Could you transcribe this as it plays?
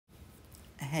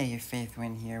Hey, Faith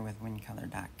Win here with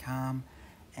wincolor.com,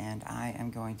 and I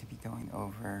am going to be going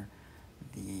over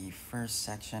the first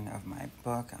section of my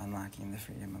book, Unlocking the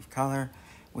Freedom of Color,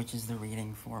 which is the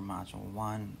reading for Module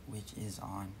 1, which is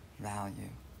on value.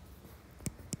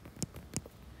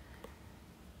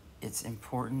 It's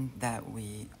important that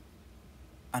we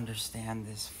understand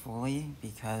this fully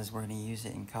because we're going to use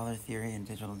it in color theory and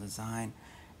digital design,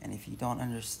 and if you don't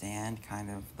understand kind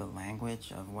of the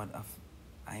language of what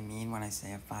I mean when I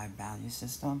say a 5-value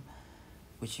system,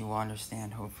 which you will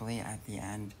understand hopefully at the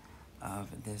end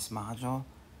of this module,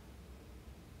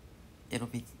 it'll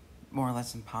be more or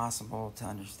less impossible to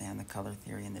understand the color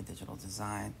theory and the digital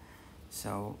design.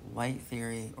 So light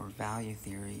theory or value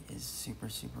theory is super,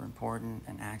 super important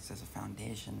and acts as a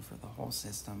foundation for the whole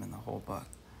system and the whole book.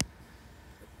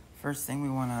 First thing we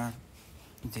want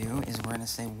to do is we're going to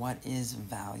say, what is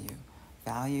value?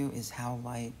 Value is how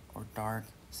light or dark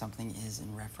something is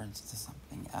in reference to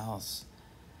something else.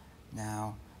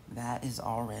 Now, that is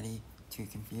already too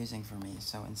confusing for me.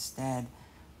 So instead,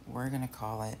 we're going to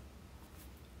call it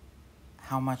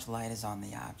how much light is on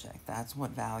the object. That's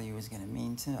what value is going to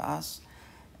mean to us,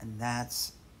 and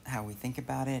that's how we think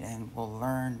about it, and we'll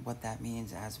learn what that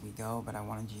means as we go, but I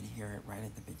wanted you to hear it right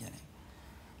at the beginning.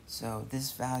 So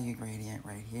this value gradient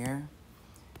right here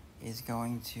is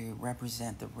going to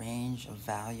represent the range of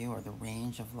value or the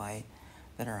range of light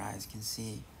that our eyes can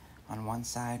see. On one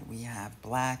side, we have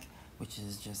black, which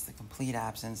is just the complete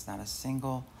absence, not a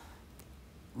single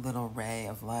little ray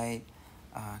of light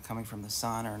coming from the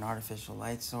sun or an artificial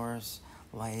light source.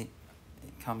 Light,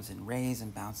 it comes in rays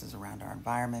and bounces around our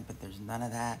environment, but there's none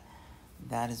of that.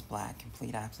 That is black,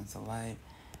 complete absence of light.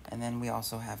 And then we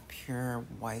also have pure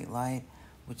white light,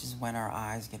 which is when our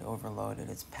eyes get overloaded.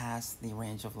 It's past the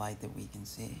range of light that we can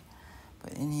see.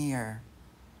 But in here,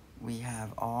 we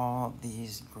have all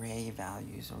these gray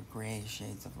values or gray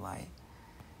shades of light.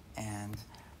 And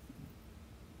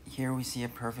here we see a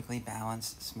perfectly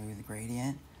balanced, smooth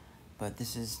gradient, but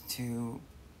this is too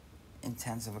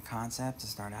intense of a concept to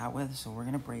start out with, so we're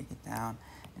going to break it down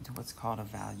into what's called a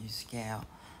value scale.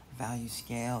 A value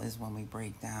scale is when we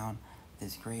break down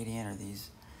this gradient or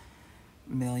these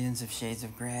millions of shades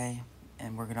of gray,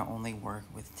 and we're going to only work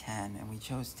with 10. And we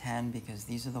chose 10 because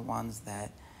these are the ones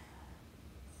that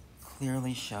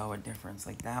clearly show a difference.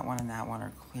 Like that one and that one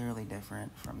are clearly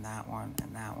different from that one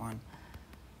and that one.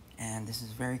 And this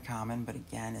is very common, but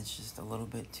again, it's just a little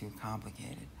bit too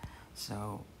complicated.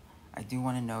 So I do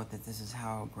want to note that this is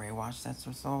how gray wash sets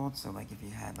are sold. So like if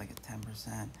you had like a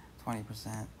 10%,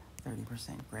 20%, 30%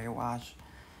 gray wash,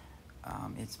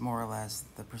 it's more or less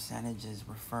the percentage is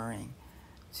referring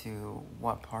to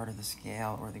what part of the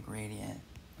scale or the gradient.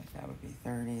 Like that would be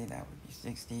 30, that would be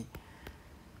 60.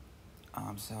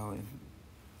 So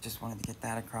just wanted to get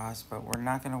that across, but we're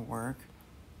not going to work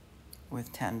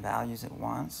with 10 values at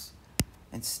once.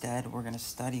 Instead, we're going to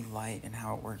study light and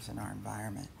how it works in our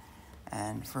environment.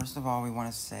 And first of all, we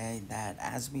want to say that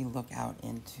as we look out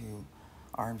into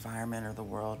our environment or the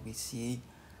world, we see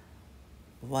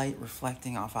light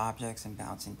reflecting off objects and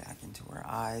bouncing back into our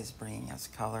eyes, bringing us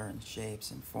color and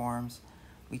shapes and forms.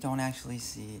 We don't actually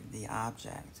see the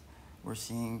object. We're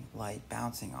seeing light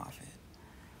bouncing off it.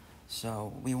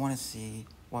 So we want to see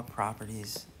what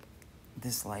properties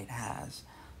this light has.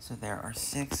 So there are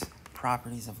 6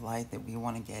 properties of light that we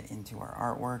want to get into our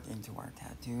artwork, into our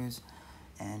tattoos,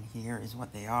 and here is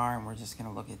what they are. And we're just going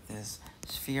to look at this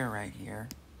sphere right here,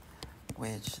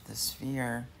 which the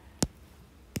sphere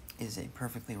is a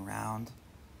perfectly round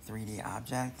 3D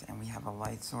object, and we have a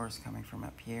light source coming from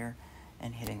up here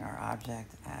and hitting our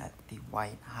object at the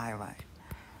white highlight.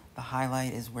 The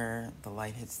highlight is where the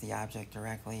light hits the object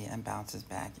directly and bounces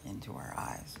back into our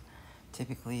eyes.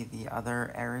 Typically, the other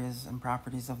areas and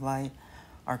properties of light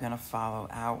are going to follow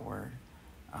outward.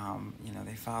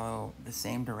 They follow the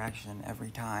same direction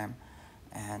every time,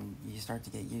 and you start to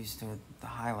get used to the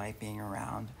highlight being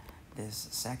around this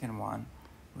second one,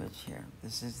 which here,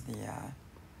 this is the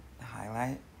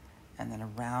highlight, and then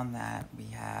around that we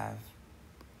have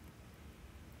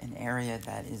an area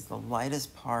that is the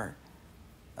lightest part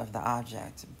of the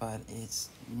object, but it's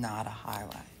not a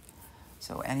highlight.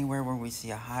 So anywhere where we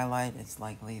see a highlight, it's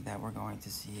likely that we're going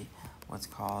to see what's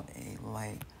called a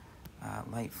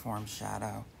light form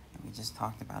shadow. And we just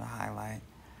talked about a highlight.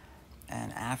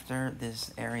 And after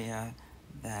this area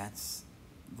that's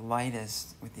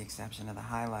lightest, with the exception of the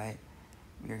highlight,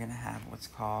 we're going to have what's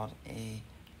called a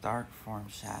dark form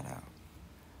shadow.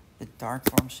 The dark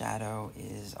form shadow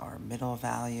is our middle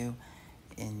value.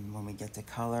 And when we get to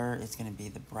color, it's going to be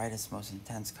the brightest, most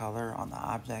intense color on the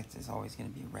object is always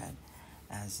going to be red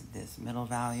as this middle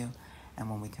value. And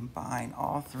when we combine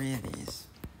all 3 of these,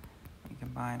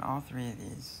 combine all three of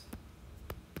these,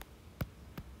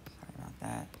 sorry about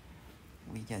that,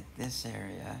 we get this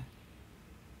area,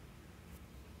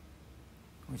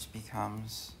 which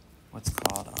becomes what's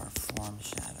called our form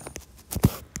shadow.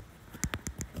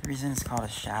 The reason it's called a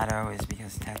shadow is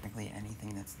because technically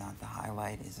anything that's not the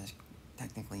highlight is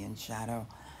technically in shadow,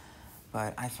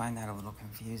 but I find that a little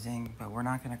confusing, but we're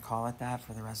not going to call it that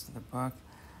for the rest of the book.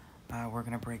 We're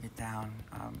going to break it down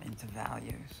into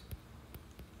values.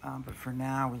 But for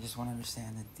now, we just want to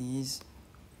understand that these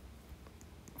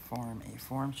form a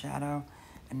form shadow,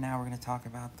 and now we're going to talk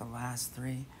about the last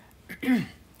three,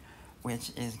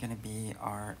 which is going to be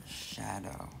our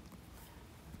shadow.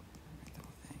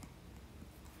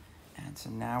 And so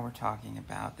now we're talking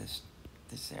about this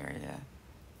area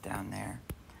down there,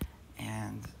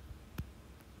 and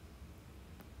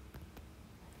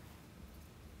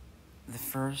the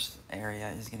first area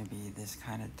is going to be this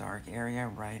kind of dark area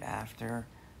right after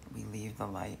we leave the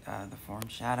light, the form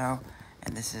shadow,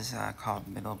 and this is called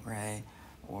middle gray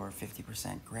or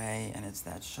 50% gray, and it's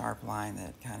that sharp line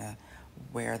that kind of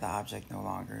where the object no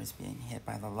longer is being hit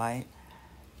by the light.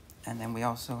 And then we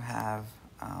also have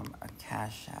a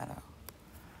cast shadow.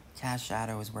 Cast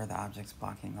shadow is where the object's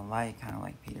blocking the light, kind of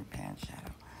like Peter Pan's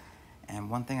shadow. And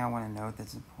one thing I want to note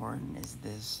that's important is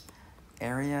this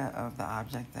area of the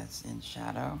object that's in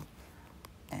shadow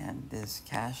and this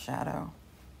cast shadow.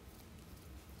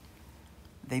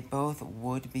 They both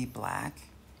would be black,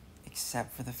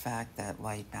 except for the fact that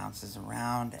light bounces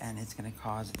around and it's going to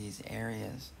cause these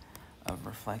areas of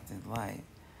reflected light.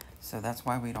 So that's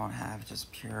why we don't have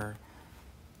just pure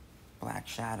black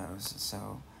shadows.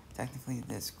 So technically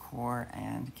this core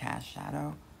and cast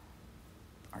shadow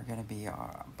are going to be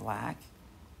black,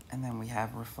 and then we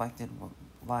have reflected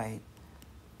light,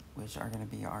 which are going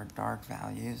to be our dark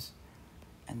values,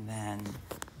 and then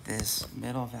this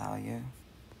middle value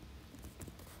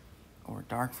or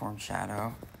dark form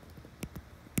shadow,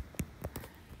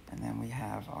 and then we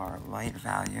have our light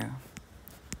value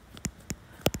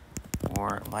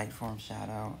or light form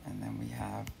shadow, and then we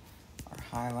have our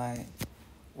highlight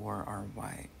or our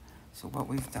white. So what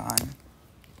we've done,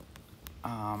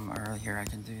 or here I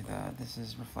can do this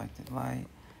is reflected light,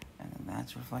 and then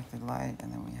that's reflected light,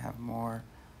 and then we have more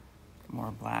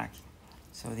black.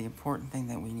 So the important thing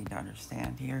that we need to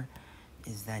understand here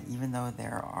is that even though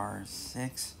there are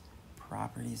 6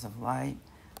 properties of light,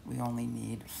 we only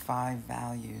need 5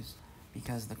 values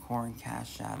because the core and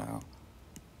cast shadow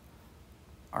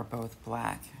are both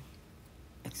black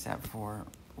except for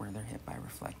where they're hit by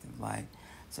reflected light.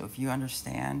 So if you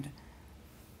understand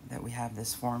that we have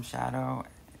this form shadow,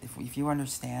 if you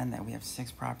understand that we have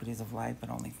 6 properties of light but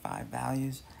only 5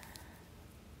 values,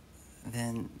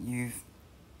 then you've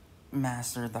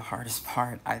mastered the hardest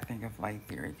part, I think, of light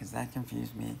theory, because that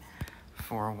confused me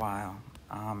for a while.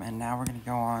 And now we're going to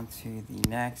go on to the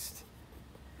next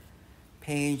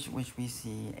page, which we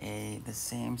see the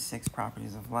same 6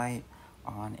 properties of light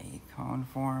on a cone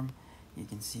form. You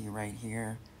can see right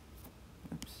here,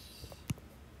 oops.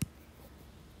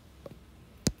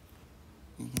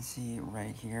 You can see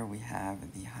right here we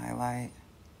have the highlight,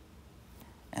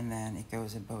 and then it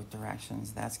goes in both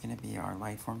directions. That's going to be our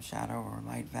light form shadow or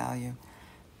light value,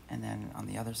 and then on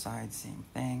the other side, same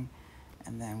thing.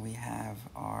 And then we have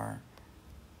our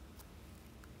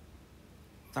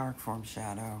dark form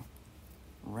shadow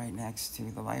right next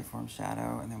to the light form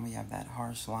shadow, and then we have that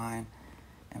harsh line,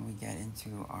 and we get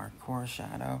into our core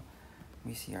shadow.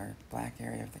 We see our black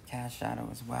area of the cast shadow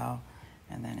as well,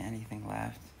 and then anything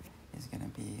left is going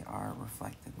to be our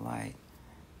reflected light.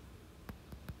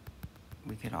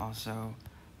 We could also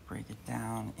break it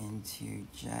down into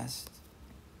just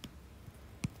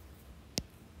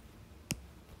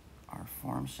our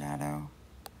form shadow,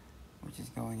 which is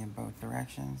going in both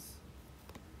directions,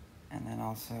 and then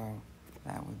also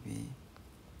that would be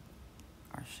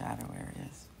our shadow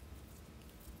areas.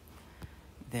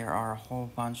 There are a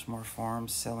whole bunch more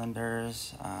forms,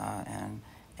 cylinders, and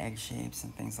egg shapes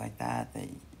and things like that that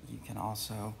you can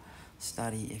also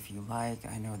study if you like.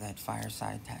 I know that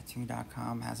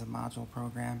firesidetattoo.com has a module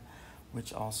program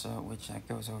which goes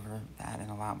over that in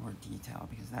a lot more detail,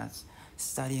 because that's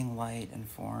studying light and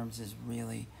forms is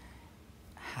really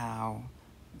how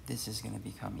this is going to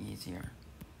become easier.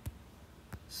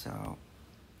 So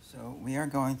we are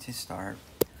going to start.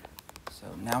 So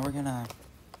now we're gonna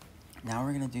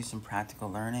do some practical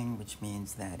learning, which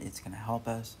means that it's gonna help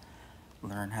us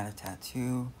learn how to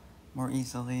tattoo more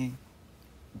easily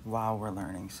while we're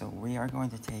learning. So we are going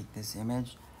to take this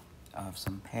image of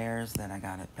some pears that I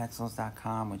got at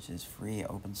petzels.com, which is free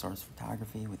open source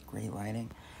photography with great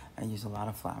lighting. I use a lot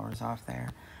of flowers off there.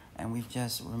 And we've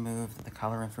just removed the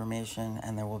color information,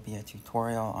 and there will be a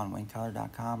tutorial on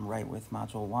wincolor.com right with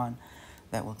Module 1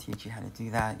 that will teach you how to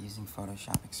do that using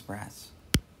Photoshop Express.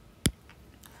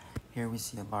 Here we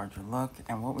see a larger look,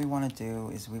 and what we want to do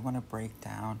is we want to break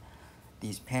down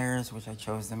these pairs, which I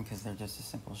chose them because they're just a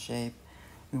simple shape.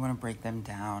 We want to break them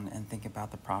down and think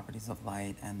about the properties of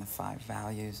light and the 5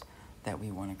 values that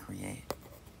we want to create.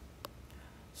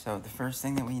 So the first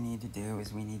thing that we need to do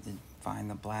is we need to find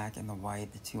the black and the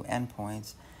white, the 2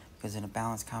 endpoints, because in a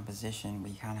balanced composition,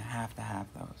 we kind of have to have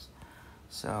those.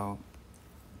 So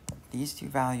these 2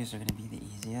 values are going to be the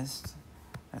easiest.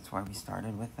 That's why we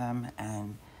started with them,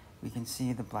 and we can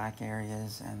see the black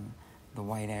areas and the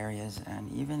white areas,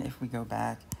 and even if we go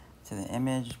back to the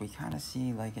image, we kind of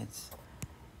see like it's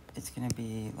going to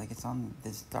be like it's on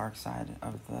this dark side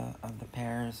of the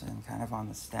pairs and kind of on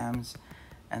the stems,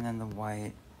 and then the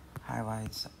white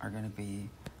highlights are going to be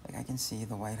like, I can see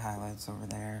the white highlights over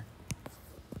there.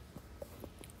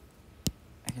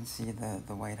 I can see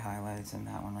the white highlights in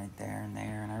that one right there,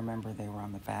 and I remember they were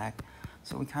on the back,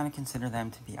 so we kind of consider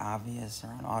them to be obvious or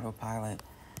on autopilot,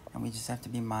 and we just have to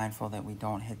be mindful that we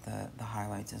don't hit the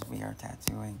highlights as we are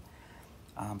tattooing.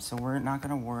 So we're not going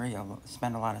to worry,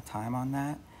 spend a lot of time on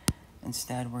that.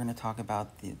 Instead, we're going to talk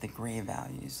about the gray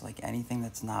values, like anything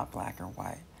that's not black or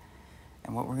white.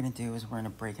 And what we're going to do is we're going to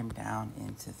break them down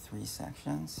into 3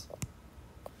 sections,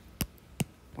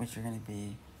 which are going to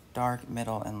be dark,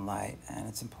 middle, and light. And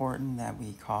it's important that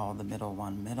we call the middle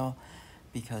one middle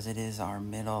because it is our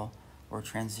middle or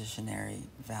transitionary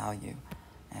value.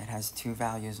 And it has 2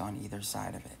 values on either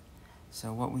side of it.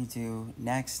 So what we do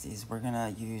next is we're going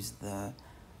to use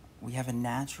we have a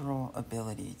natural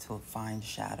ability to find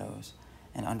shadows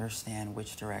and understand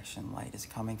which direction light is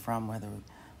coming from, whether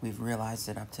we've realized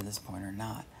it up to this point or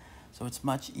not. So it's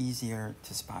much easier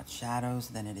to spot shadows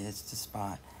than it is to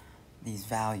spot these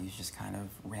values just kind of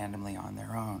randomly on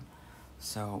their own.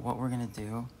 So what we're going to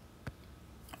do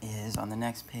is on the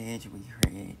next page we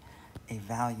create a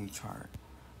value chart.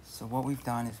 So what we've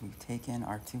done is we've taken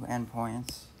our 2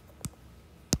 endpoints,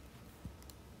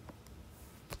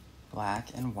 black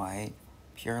and white,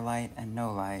 pure light and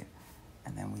no light,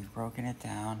 and then we've broken it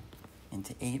down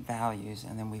into 8 values,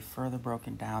 and then we've further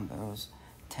broken down those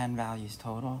 10 values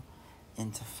total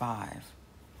into 5.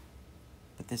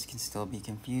 But this can still be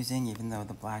confusing, even though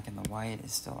the black and the white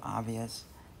is still obvious.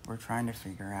 We're trying to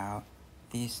figure out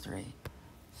these 3.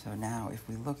 So now if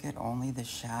we look at only the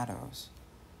shadows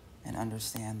and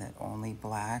understand that only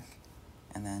black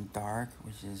and then dark,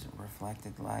 which is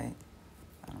reflected light,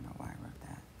 I don't know why I wrote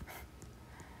that,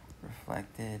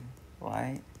 reflected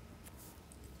light,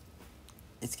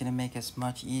 it's going to make it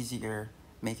much easier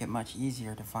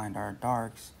to find our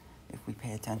darks if we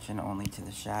pay attention only to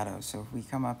the shadows. So if we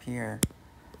come up here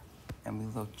and we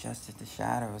look just at the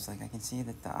shadows, like I can see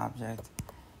that the object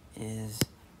is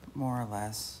more or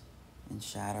less in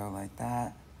shadow like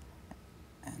that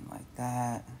and like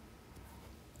that,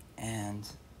 and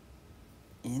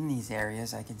in these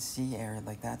areas I can see area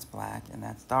like that's black and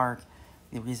that's dark.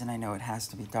 The reason I know it has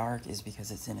to be dark is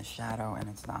because it's in a shadow and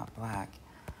it's not black.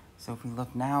 So if we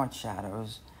look now at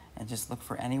shadows and just look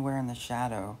for anywhere in the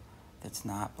shadow that's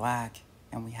not black,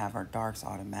 and we have our darks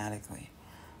automatically.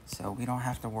 So we don't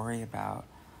have to worry about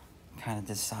kind of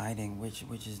deciding which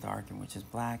is dark and which is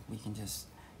black. We can just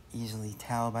easily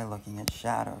tell by looking at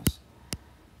shadows.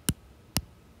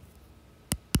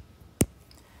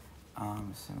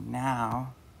 So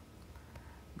now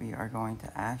we are going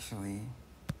to actually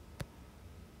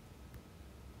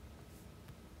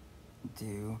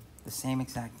do the same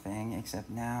exact thing, except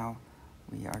now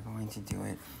we are going to do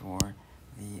it for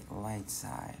the light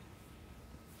side.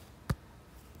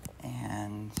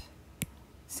 And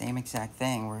same exact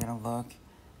thing, we're going to look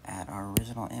at our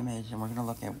original image and we're going to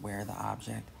look at where the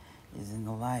object is in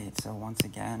the light. So once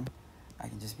again, I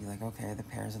can just be like, okay, the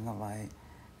pair's in the light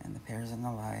and the pair's in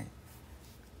the light.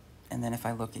 And then if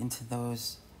I look into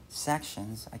those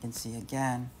sections, I can see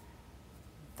again,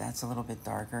 that's a little bit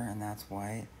darker and that's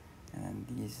white. And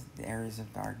then the areas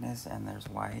of darkness, and there's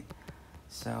white.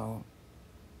 So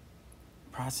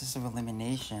process of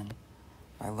elimination,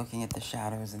 by looking at the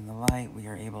shadows and the light, we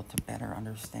are able to better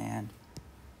understand,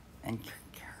 and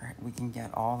we can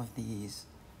get all of these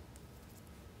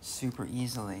super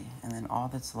easily. And then all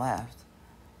that's left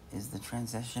is the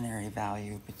transitionary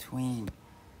value between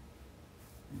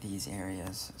these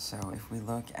areas. So if we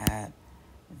look at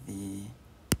the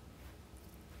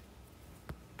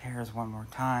pairs one more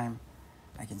time,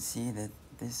 I can see that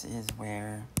this is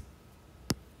where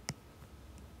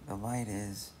the light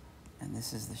is, and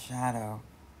this is the shadow.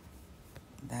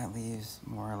 That leaves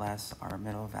more or less our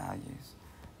middle values.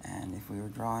 And if we were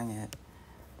drawing it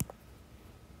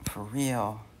for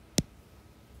real,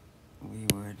 we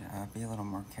would be a little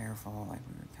more careful, like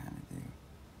we would kind of do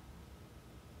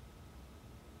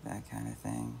that kind of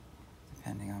thing,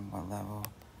 depending on what level.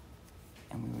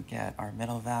 And we would get our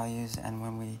middle values, and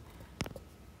when we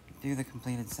do the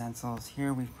completed stencils,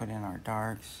 here we've put in our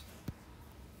darks,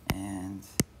 and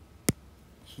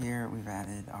here we've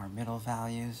added our middle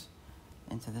values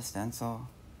into the stencil,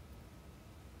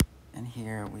 and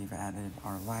here we've added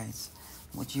our lights.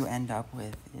 What you end up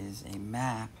with is a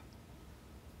map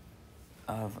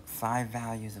of 5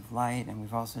 values of light, and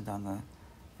we've also done the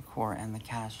core and the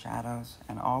cast shadows,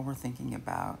 and all we're thinking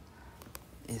about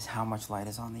is how much light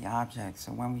is on the object.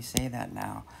 So when we say that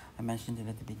now, I mentioned it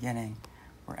at the beginning,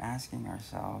 we're asking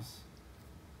ourselves,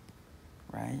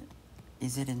 right,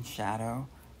 is it in shadow,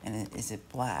 and is it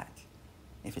black?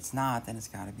 If it's not, then it's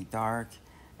got to be dark.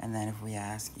 And then if we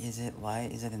ask, is it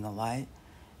light, is it in the light,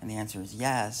 and the answer is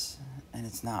yes, and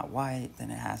it's not white,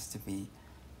 then it has to be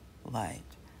light.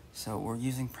 So we're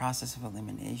using process of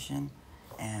elimination,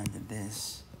 and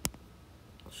this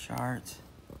chart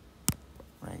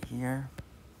right here,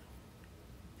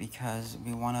 because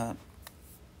we want to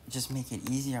just make it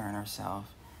easier on ourselves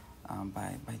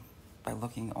by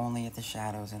looking only at the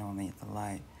shadows and only at the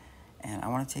light. And I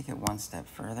want to take it one step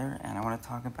further, and I want to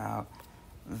talk about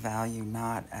value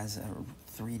not as a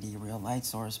 3D real light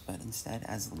source, but instead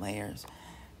as layers.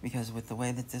 Because with the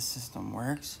way that this system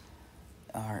works,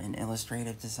 or in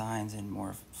illustrative designs and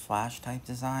more flash type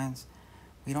designs,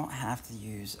 we don't have to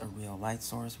use a real light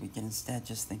source. We can instead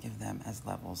just think of them as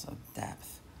levels of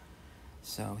depth.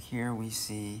 So here we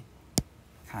see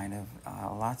kind of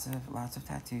lots of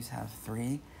tattoos have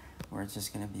 3, where it's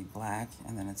just going to be black,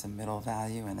 and then it's a middle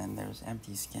value, and then there's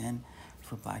empty skin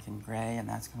for black and gray, and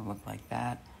that's going to look like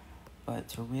that. But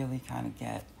to really kind of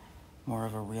get more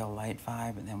of a real light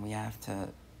vibe, and then we have to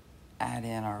add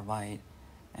in our light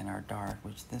and our dark,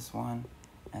 which this one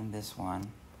and this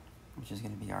one, which is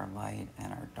going to be our light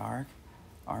and our dark,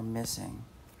 are missing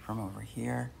from over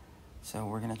here. So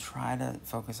we're going to try to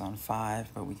focus on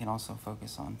 5, but we can also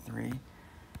focus on 3.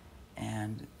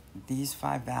 And these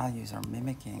 5 values are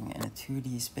mimicking in a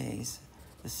 2D space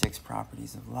the 6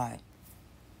 properties of light.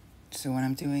 So when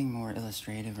I'm doing more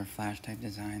illustrative or flash type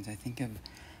designs, I think of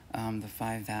the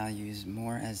 5 values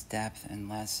more as depth and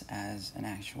less as an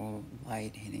actual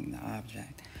light hitting the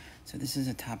object. So this is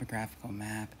a topographical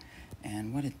map,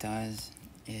 and what it does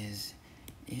is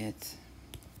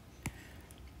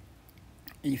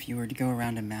if you were to go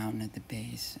around a mountain at the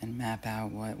base and map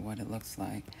out what it looks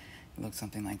like, it looks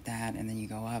something like that, and then you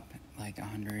go up like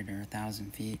 100 or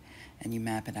 1,000 feet and you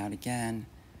map it out again,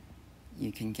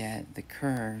 you can get the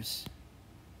curves,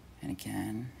 and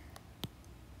again,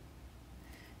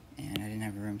 and I didn't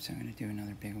have room, so I'm going to do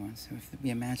another big one. So if we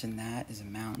imagine that is a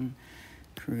mountain,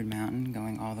 crude mountain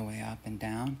going all the way up and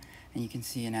down, and you can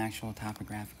see an actual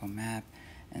topographical map,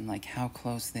 and like how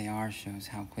close they are shows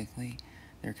how quickly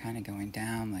they're kind of going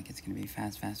down. Like it's going to be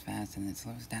fast, fast, fast, and it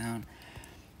slows down.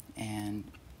 And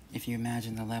if you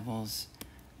imagine the levels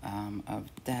of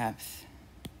depth,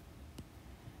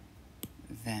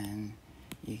 then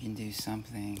you can do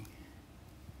something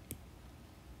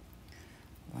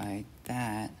like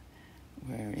that,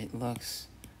 where it looks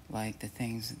like the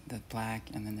things, the black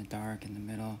and then the dark in the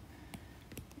middle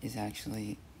is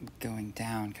actually going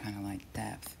down, kind of like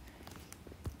depth.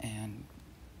 And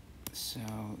so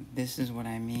this is what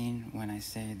I mean when I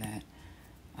say that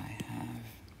I have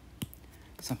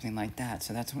something like that.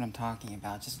 So that's what I'm talking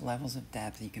about, just levels of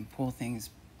depth. You can pull things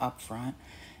up front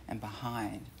and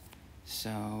behind.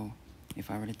 So if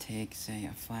I were to take, say,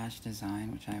 a flash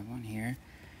design, which I have one here,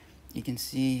 you can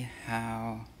see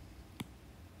how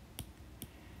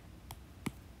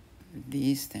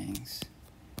these things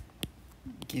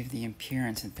give the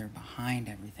appearance that they're behind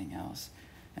everything else.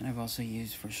 And I've also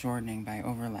used for shortening by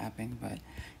overlapping, but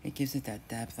it gives it that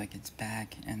depth, like it's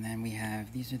back. And then we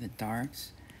have, these are the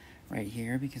darks right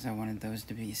here, because I wanted those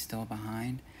to be still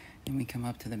behind. And we come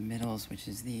up to the middles, which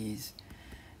is these.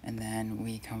 And then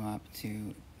we come up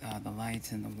to the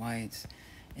lights and the whites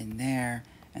in there.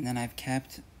 And then I've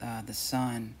kept the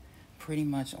sun pretty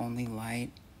much only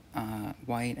light,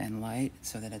 white and light,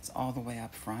 so that it's all the way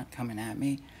up front coming at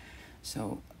me.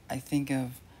 So I think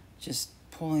of just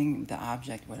pulling the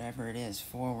object, whatever it is,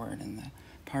 forward, and the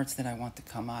parts that I want to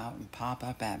come out and pop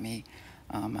up at me,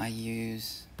 I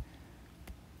use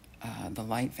the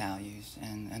light values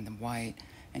and the white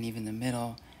and even the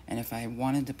middle. And if I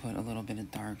wanted to put a little bit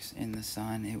of darks in the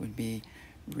sun, it would be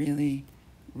really,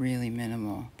 really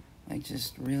minimal, like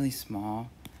just really small.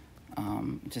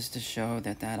 just to show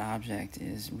that that object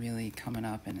is really coming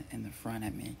up in the front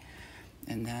at me.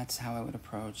 And that's how I would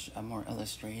approach a more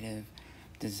illustrative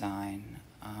design.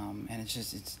 And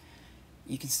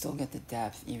you can still get the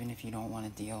depth even if you don't want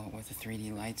to deal with a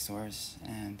 3D light source,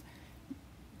 and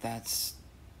that's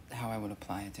how I would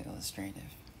apply it to illustrative.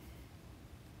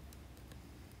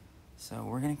 So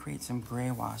we're going to create some gray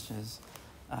washes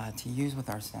to use with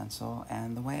our stencil,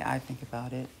 and the way I think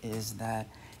about it is that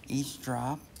each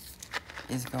drop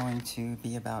is going to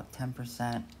be about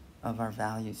 10% of our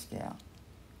value scale.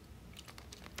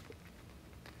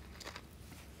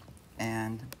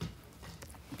 And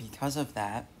because of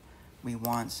that, we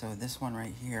want, so this one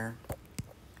right here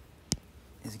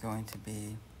is going to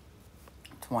be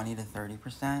 20 to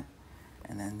 30%,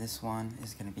 and then this one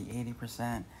is going to be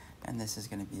 80%, and this is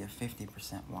going to be a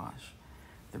 50% wash.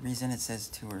 The reason it says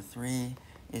 2 or 3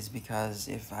 is because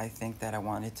if I think that I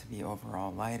want it to be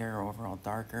overall lighter or overall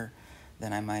darker,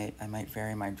 then I might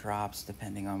vary my drops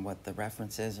depending on what the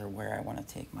reference is or where I want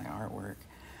to take my artwork.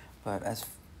 But as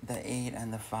the 8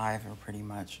 and the 5 are pretty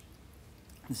much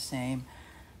the same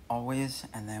always,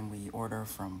 and then we order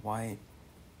from white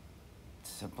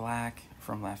to black,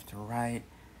 from left to right,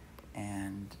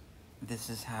 and this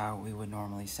is how we would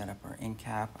normally set up our ink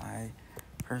cap.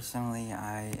 Personally,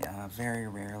 I very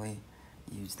rarely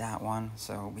use that one,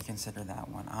 so we consider that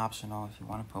one optional. If you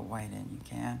want to put white in, you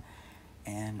can.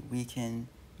 And we can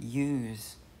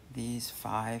use these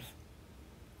 5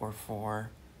 or 4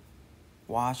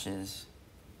 washes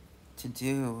to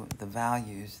do the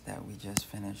values that we just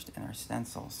finished in our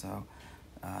stencil. So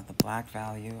the black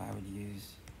value, I would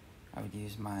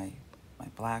use my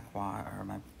black wash, or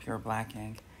my pure black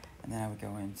ink, and then I would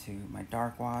go into my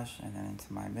dark wash, and then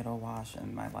into my middle wash,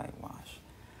 and my light wash.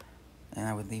 And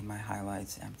I would leave my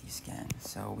highlights empty skin.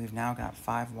 So we've now got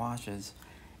 5 washes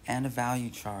and a value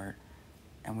chart,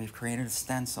 and we've created a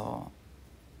stencil,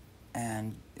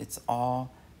 and it's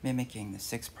all mimicking the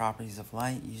 6 properties of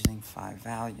light using 5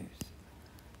 values.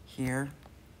 Here,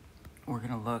 we're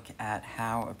going to look at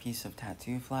how a piece of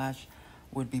tattoo flash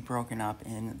would be broken up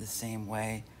in the same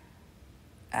way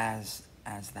as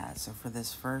that. So for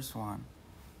this first one,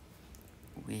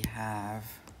 we've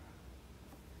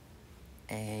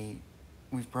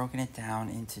broken it down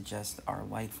into just our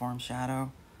light form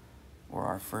shadow, or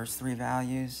our first 3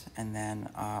 values, and then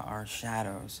our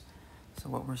shadows. So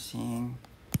what we're seeing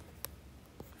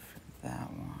for that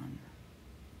one,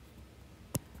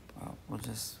 well, we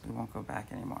won't go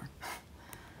back anymore.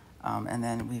 And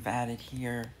then we've added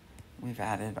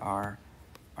our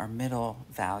middle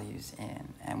values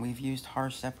in, and we've used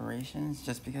harsh separations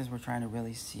just because we're trying to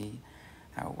really see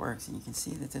how it works. And you can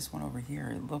see that this one over here,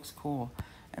 it looks cool,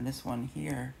 and this one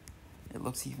here, it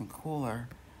looks even cooler.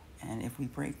 And if we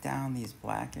break down these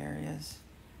black areas,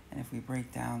 and if we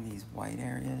break down these white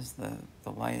areas, the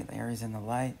light areas in the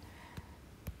light,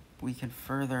 we can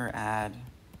further add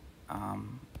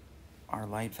our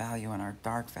light value and our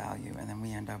dark value, and then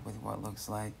we end up with what looks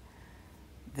like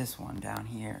this one down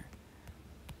here.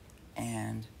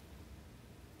 And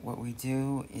what we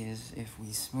do is, if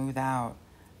we smooth out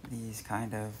these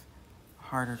kind of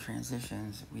harder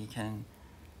transitions, we can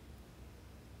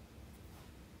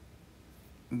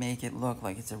make it look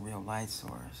like it's a real light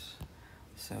source.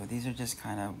 So these are just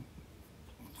kind of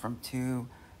from 2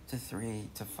 to 3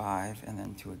 to 5, and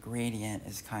then to a gradient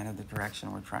is kind of the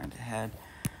direction we're trying to head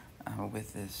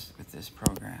with this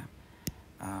program.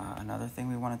 Another thing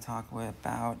we want to talk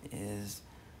about is,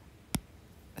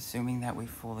 assuming that we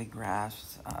fully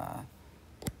grasped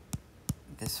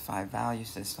this 5 value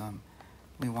system,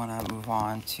 we want to move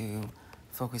on to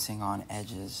focusing on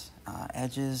edges.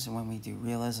 Edges, when we do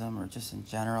realism or just in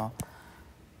general,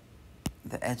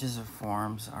 the edges of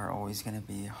forms are always going to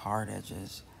be hard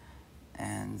edges,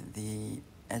 and the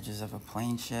edges of a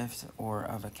plane shift or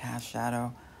of a cast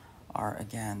shadow are,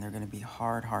 again, they're going to be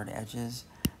hard edges.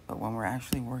 But when we're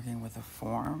actually working with a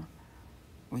form,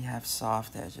 we have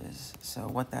soft edges. So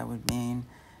what that would mean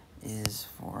is,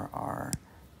 for our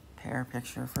pear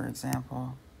picture, for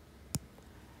example,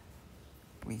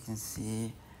 we can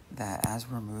see that as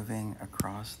we're moving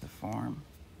across the form,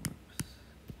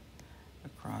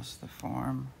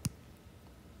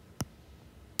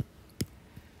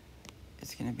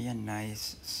 it's going to be a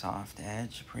nice soft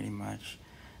edge, pretty much.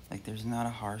 Like, there's not a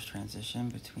harsh transition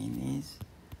between these.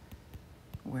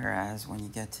 Whereas when you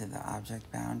get to the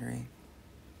object boundary,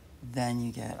 then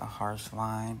you get a harsh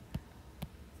line.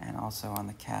 And also on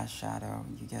the cast shadow,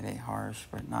 you get a harsh,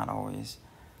 but not always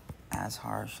as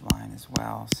harsh line as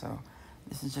well. So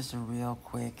this is just a real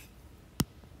quick,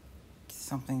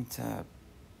 something to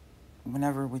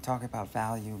whenever we talk about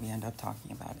value, we end up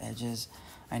talking about edges.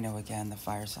 I know, again, the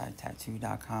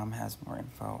firesidetattoo.com has more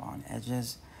info on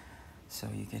edges, so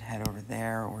you could head over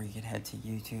there, or you could head to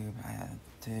YouTube.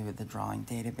 To the drawing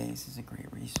database is a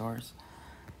great resource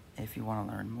if you want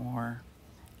to learn more.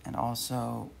 And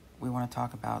also, we want to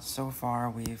talk about, so far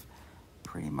we've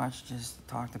pretty much just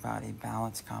talked about a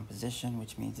balanced composition,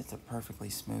 which means it's a perfectly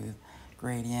smooth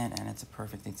gradient and it's a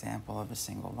perfect example of a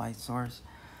single light source.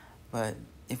 But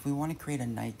if we want to create a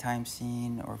nighttime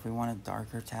scene, or if we want a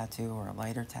darker tattoo or a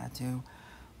lighter tattoo,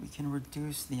 we can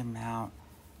reduce the amount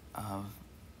of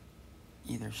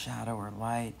either shadow or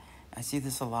light. I see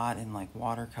this a lot in like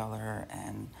watercolor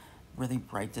and really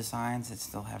bright designs that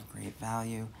still have great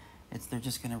value. They're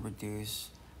just going to reduce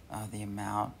the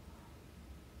amount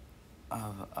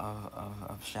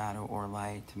of shadow or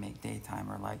light to make daytime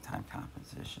or nighttime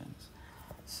compositions.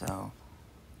 So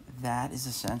that is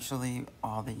essentially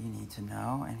all that you need to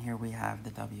know. And here we have the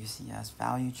WCS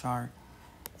value chart,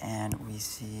 and we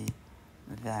see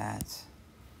that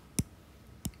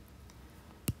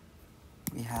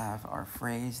we have our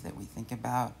phrase that we think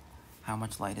about, how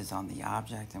much light is on the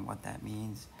object, and what that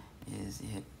means is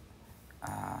it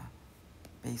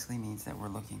basically means that we're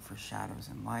looking for shadows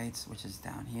and lights, which is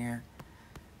down here.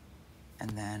 And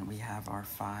then we have our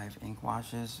 5 ink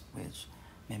washes, which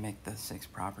mimic the 6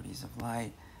 properties of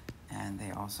light, and they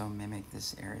also mimic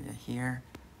this area here.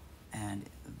 And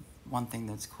one thing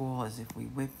that's cool is if we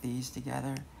whip these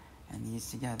together, and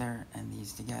these together, and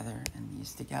these together, and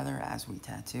these together as we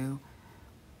tattoo,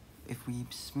 if we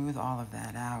smooth all of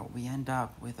that out, we end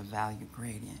up with a value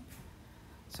gradient.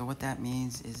 So what that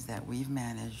means is that we've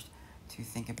managed to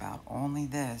think about only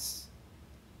this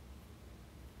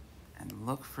and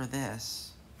look for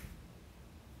this,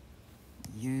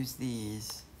 use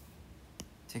these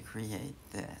to create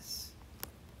this,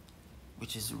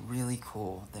 which is really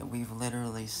cool that we've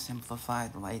literally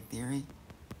simplified light theory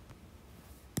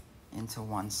into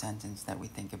one sentence that we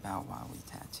think about while we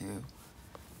tattoo.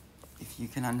 If you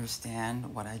can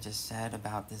understand what I just said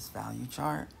about this value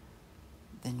chart,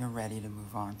 then you're ready to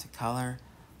move on to color,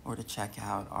 or to check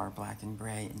out our black and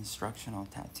gray instructional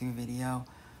tattoo video,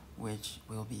 which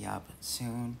will be up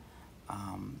soon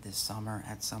this summer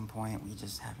at some point. We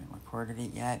just haven't recorded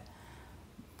it yet,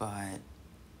 but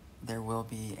there will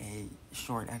be a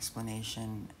short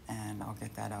explanation, and I'll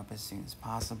get that up as soon as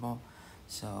possible.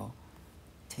 So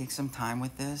take some time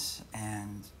with this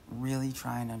and really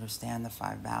try and understand the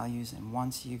 5 values. And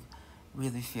once you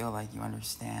really feel like you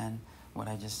understand what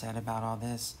I just said about all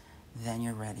this, then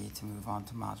you're ready to move on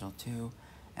to module 2,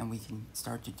 and we can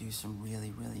start to do some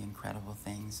really, really incredible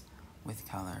things with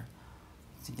color.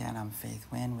 Once again, I'm Faith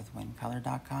Wynn with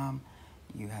wincolor.com.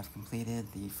 You have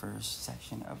completed the first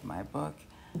section of my book,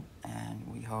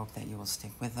 and we hope that you will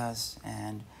stick with us,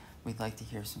 and we'd like to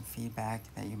hear some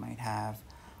feedback that you might have,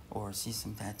 or see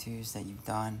some tattoos that you've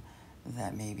done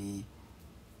that maybe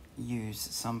use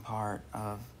some part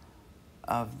of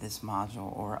this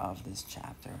module or of this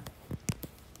chapter.